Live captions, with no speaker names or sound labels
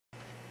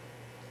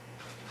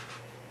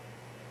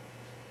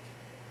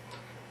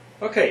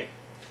Okay,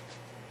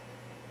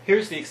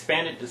 here's the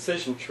expanded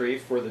decision tree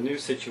for the new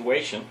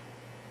situation.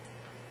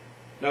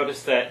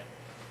 Notice that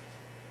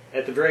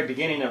at the very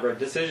beginning of our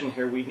decision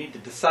here, we need to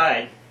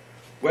decide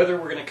whether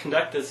we're going to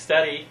conduct this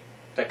study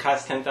that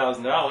costs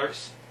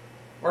 $10,000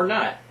 or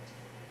not.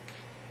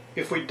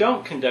 If we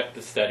don't conduct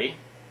the study,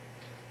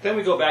 then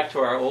we go back to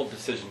our old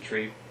decision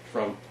tree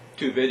from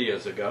 2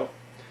 videos ago.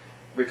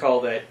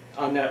 Recall that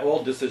on that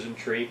old decision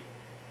tree,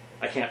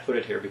 I can't put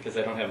it here because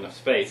I don't have enough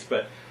space,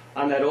 but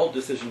on that old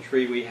decision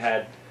tree we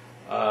had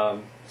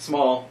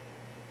small,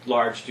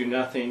 large, do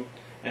nothing,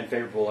 and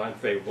favorable,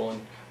 unfavorable,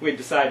 and we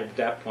decided at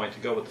that point to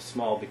go with the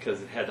small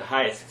because it had the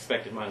highest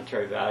expected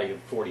monetary value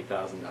of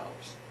 $40,000.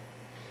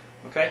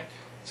 Okay,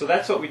 so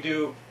that's what we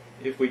do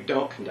if we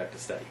don't conduct a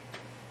study.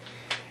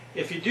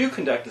 If you do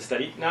conduct a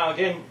study, now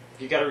again,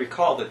 you got to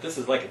recall that this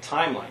is like a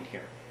timeline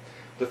here.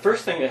 The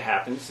first thing that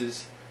happens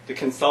is the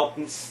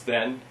consultants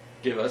then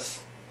give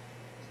us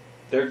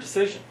their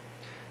decision.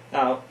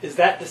 Now, is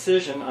that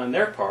decision on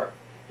their part,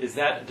 is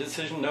that a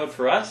decision node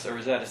for us, or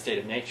is that a state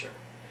of nature?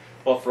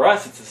 Well, for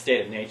us, it's a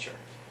state of nature,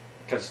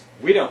 because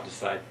we don't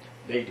decide,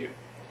 they do.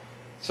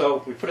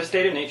 So we put a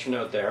state of nature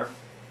node there,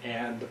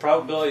 and the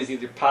probability is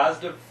either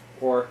positive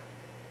or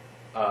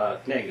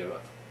negative.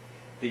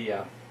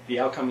 The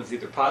outcome is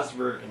either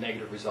positive or a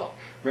negative result.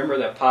 Remember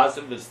that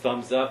positive is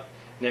thumbs up,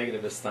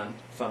 negative is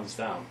thumbs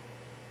down.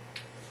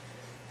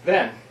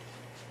 Then,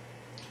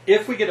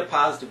 if we get a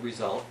positive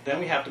result, then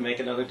we have to make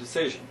another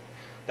decision.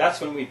 That's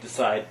when we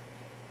decide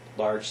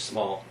large,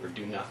 small, or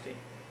do nothing.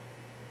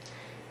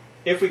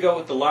 If we go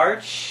with the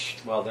large,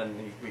 well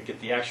then we get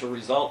the actual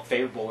result,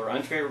 favorable or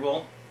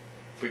unfavorable.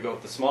 If we go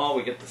with the small,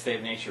 we get the state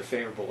of nature,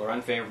 favorable or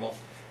unfavorable.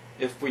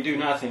 If we do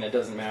nothing, it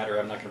doesn't matter.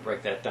 I'm not going to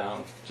break that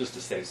down just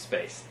to save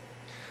space.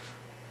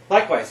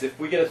 Likewise, if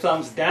we get a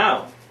thumbs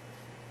down,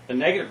 a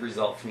negative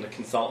result from the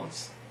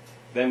consultants,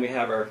 then we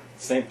have our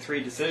same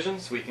 3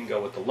 decisions. We can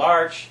go with the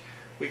large,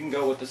 we can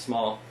go with the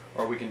small,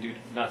 or we can do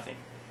nothing.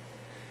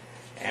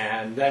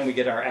 And then we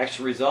get our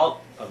actual result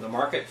of the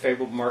market,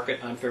 favorable,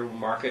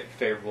 unfavorable,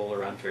 favorable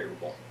or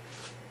unfavorable.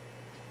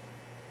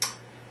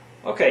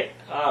 Okay,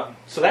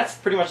 so that's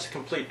pretty much the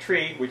complete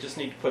tree. We just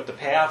need to put the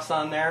payoffs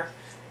on there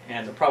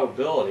and the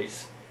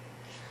probabilities.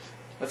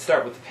 Let's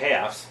start with the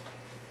payoffs.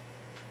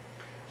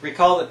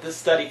 Recall that this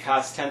study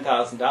cost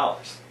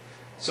 $10,000.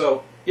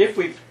 So if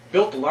we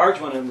built the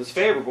large one and was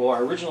favorable,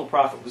 our original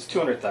profit was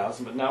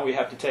 $200,000, but now we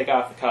have to take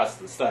off the cost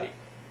of the study.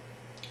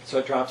 So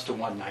it drops to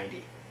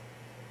 $190,000.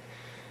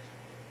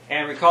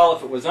 And recall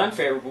if it was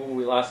unfavorable,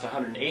 we lost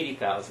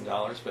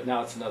 $180,000, but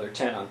now it's another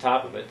 $10,000 on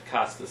top of it, the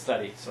cost of the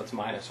study, so it's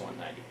minus $190,000.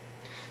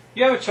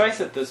 You have a choice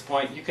at this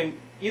point. You can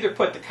either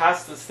put the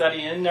cost of the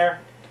study in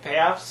there, the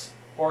payoffs,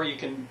 or you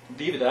can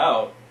leave it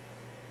out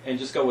and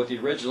just go with the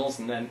originals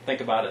and then think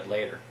about it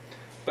later.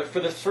 But for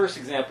this first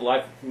example,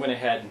 I went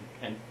ahead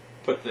and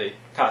put the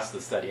cost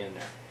of the study in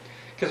there.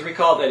 Because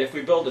recall that if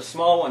we build a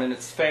small one and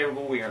it's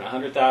favorable, we earn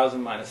 $100,000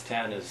 minus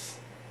 10 is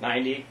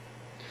 $90,000.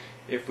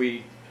 If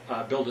we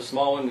build a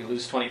small one, we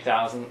lose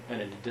 $20,000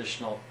 and an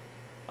additional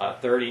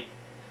 $30,000.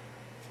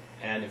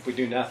 And if we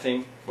do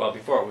nothing, well,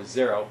 before it was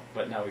 0,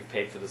 but now we've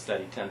paid for the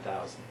study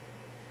 $10,000.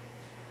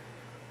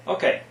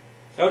 Okay,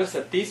 notice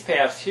that these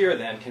payoffs here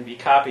then can be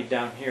copied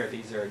down here.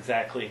 These are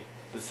exactly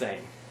the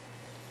same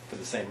for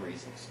the same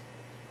reasons.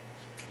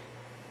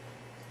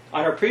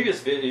 On our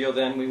previous video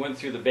then, we went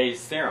through the Bayes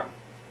theorem.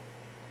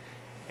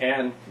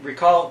 And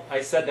recall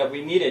I said that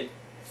we needed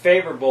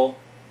favorable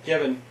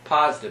given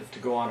positive to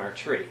go on our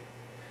tree.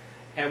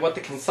 And what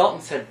the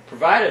consultants had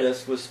provided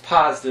us was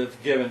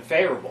positive given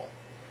favorable.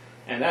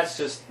 And that's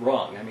just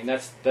wrong. I mean,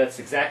 that's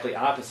exactly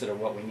opposite of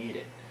what we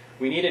needed.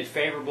 We needed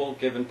favorable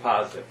given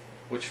positive,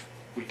 which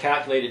we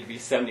calculated to be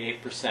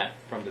 78%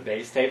 from the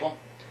Bayes table.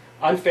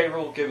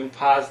 Unfavorable given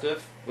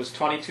positive was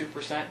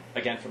 22%,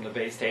 again from the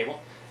Bayes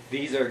table.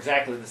 These are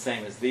exactly the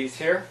same as these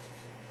here,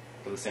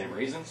 for the same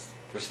reasons.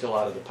 We're still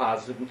out of the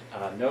positive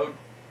node.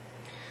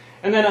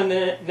 And then on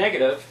the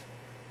negative,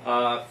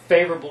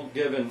 favorable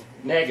given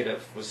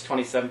negative was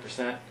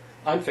 27%.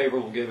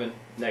 Unfavorable given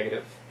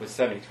negative was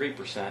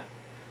 73%.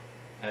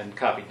 And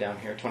copied down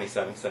here,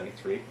 27,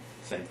 73,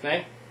 same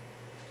thing.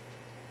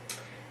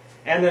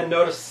 And then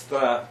notice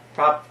the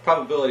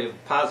probability of the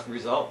positive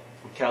result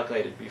we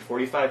calculated to be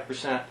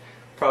 45%.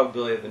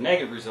 Probability of the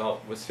negative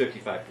result was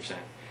 55%.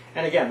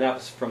 And again, that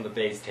was from the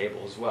Bayes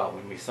table as well,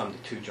 when we summed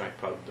the 2 joint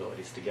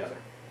probabilities together.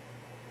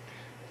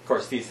 Of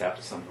course, these have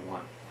to sum to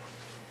 1.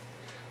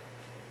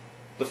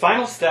 The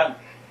final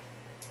step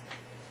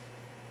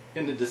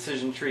in the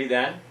decision tree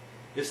then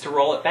is to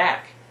roll it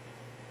back.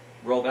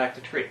 Roll back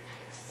the tree.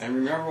 And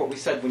remember what we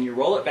said, when you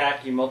roll it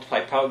back, you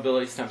multiply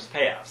probabilities times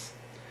payoffs.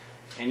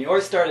 And you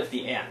always start at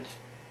the end.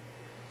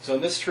 So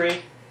in this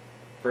tree,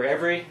 for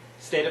every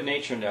state of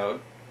nature node,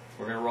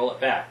 we're going to roll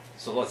it back.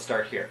 So let's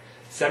start here.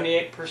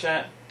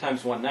 78%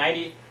 times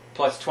 190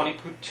 plus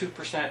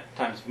 22%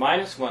 times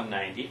minus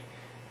 190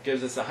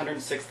 gives us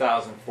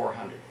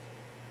 106,400.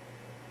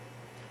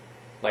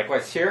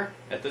 Likewise here,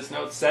 at this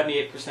node,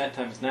 78%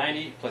 times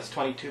 90 plus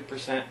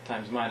 22%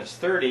 times minus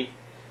 30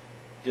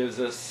 gives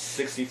us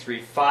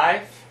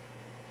 63.5,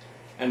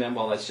 and then,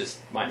 well, that's just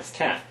minus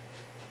 10.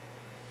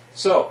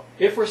 So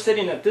if we're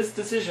sitting at this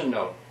decision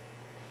node,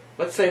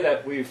 let's say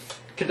that we've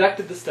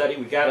conducted the study,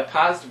 we got a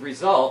positive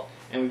result,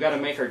 and we've got to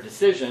make our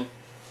decision,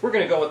 we're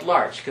going to go with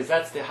large because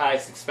that's the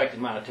highest expected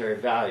monetary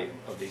value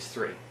of these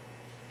three.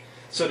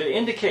 So to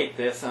indicate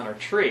this on our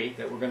tree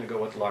that we're going to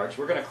go with large,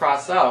 we're going to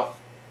cross out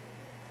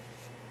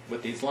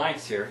with these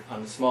lines here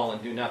on the small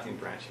and do nothing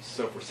branches.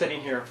 So if we're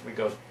sitting here, we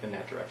go in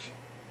that direction.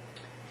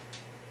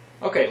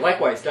 Okay,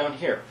 likewise down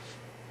here,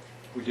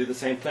 we do the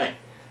same thing.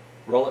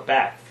 Roll it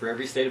back for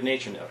every state of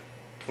nature node.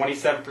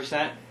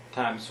 27%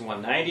 times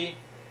 190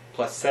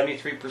 plus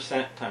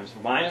 73% times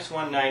minus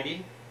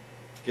 190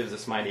 gives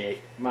us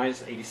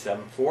minus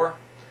 87.4.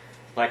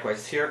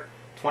 Likewise here,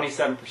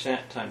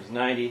 27% times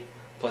 90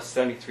 plus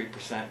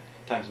 73%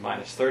 times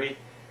minus 30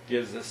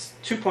 gives us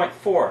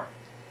 $2,400.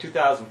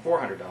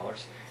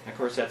 And of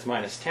course that's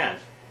minus 10.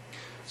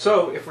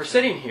 So if we're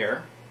sitting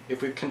here,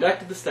 if we've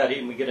conducted the study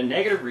and we get a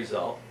negative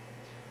result,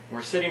 and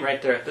we're sitting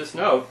right there at this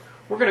node,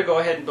 we're going to go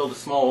ahead and build a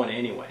small one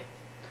anyway,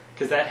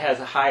 because that has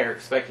a higher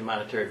expected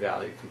monetary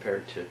value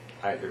compared to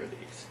either of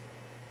these.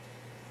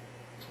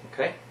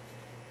 Okay?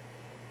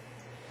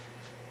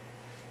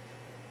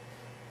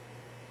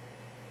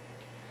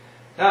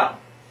 Now,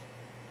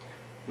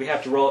 we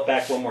have to roll it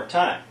back one more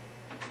time,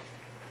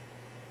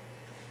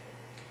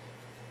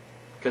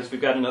 because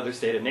we've got another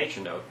state of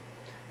nature node.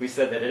 We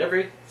said that at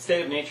every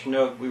state of nature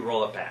node, we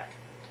roll it back.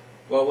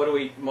 Well, what do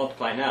we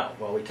multiply now?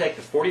 Well, we take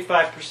the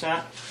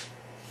 45%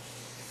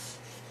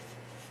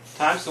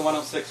 times the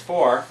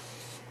 106.4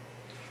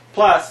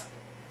 plus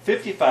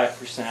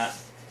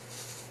 55%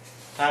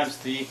 times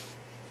the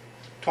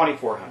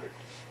 2,400.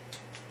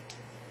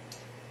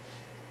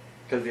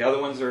 Because the other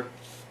ones are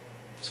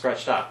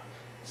scratched out.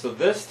 So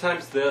this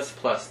times this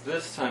plus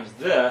this times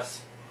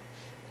this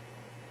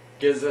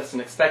gives us an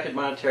expected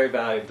monetary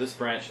value of this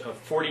branch of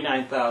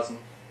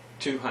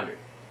 $49,200.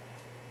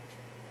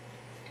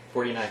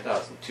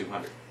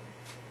 $49,200.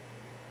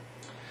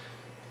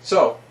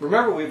 So,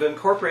 remember we've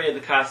incorporated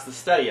the cost of the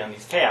study on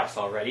these payoffs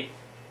already.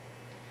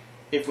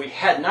 If we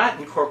had not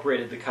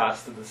incorporated the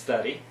cost of the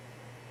study,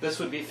 this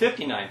would be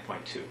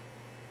 59.2.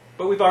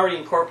 But we've already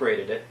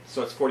incorporated it,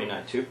 so it's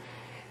 49.2.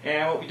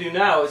 And what we do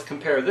now is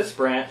compare this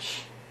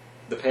branch,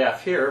 the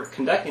payoff here,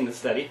 conducting the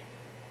study,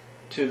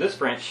 to this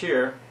branch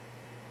here,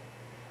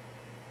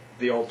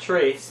 the old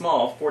tree,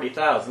 small,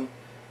 40,000.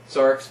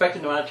 So our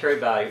expected monetary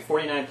value,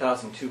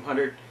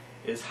 49,200,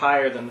 is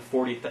higher than the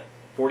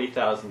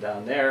 40,000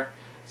 down there.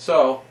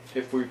 So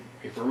if we're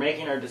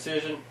making our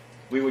decision,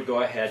 we would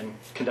go ahead and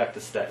conduct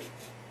the study.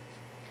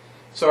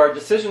 So our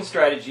decision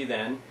strategy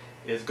then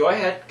is go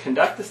ahead,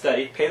 conduct the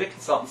study, pay the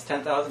consultants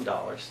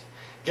 $10,000,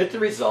 get the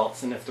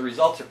results, and if the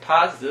results are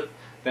positive,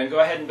 then go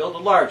ahead and build a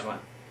large one.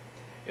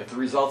 If the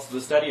results of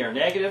the study are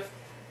negative,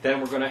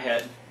 then we're going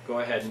to go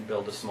ahead and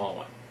build a small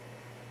one.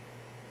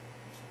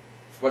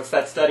 What's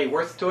that study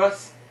worth to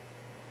us?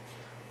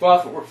 Well,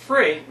 if it were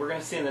free, we're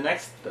going to see in the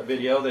next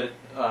video that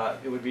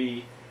it would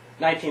be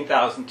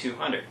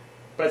 $19,200.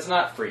 But it's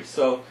not free,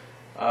 so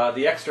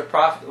the extra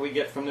profit that we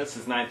get from this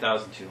is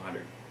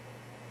 $9,200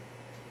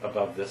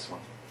 above this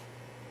one.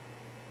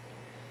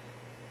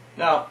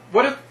 Now,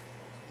 what if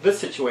this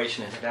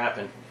situation had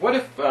happened? What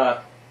if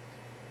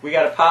we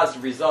got a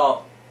positive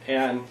result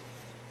and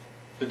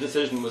the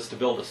decision was to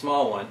build a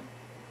small one?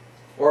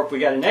 Or if we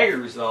got a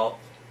negative result,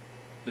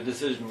 the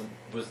decision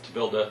was to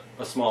build a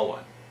small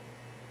one.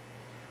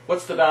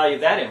 What's the value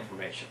of that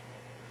information?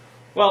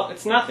 Well,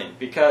 it's nothing,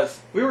 because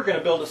we were going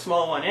to build a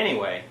small one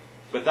anyway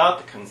without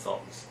the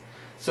consultants.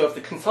 So if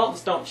the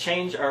consultants don't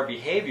change our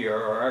behavior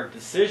or our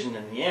decision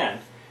in the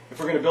end, if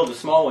we're going to build a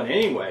small one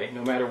anyway,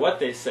 no matter what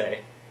they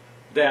say,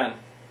 then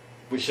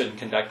we shouldn't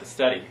conduct the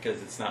study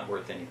because it's not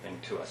worth anything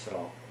to us at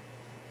all.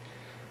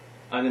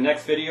 On the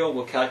next video,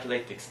 we'll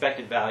calculate the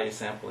expected value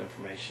sample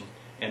information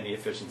and the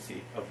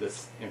efficiency of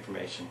this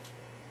information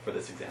for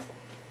this example.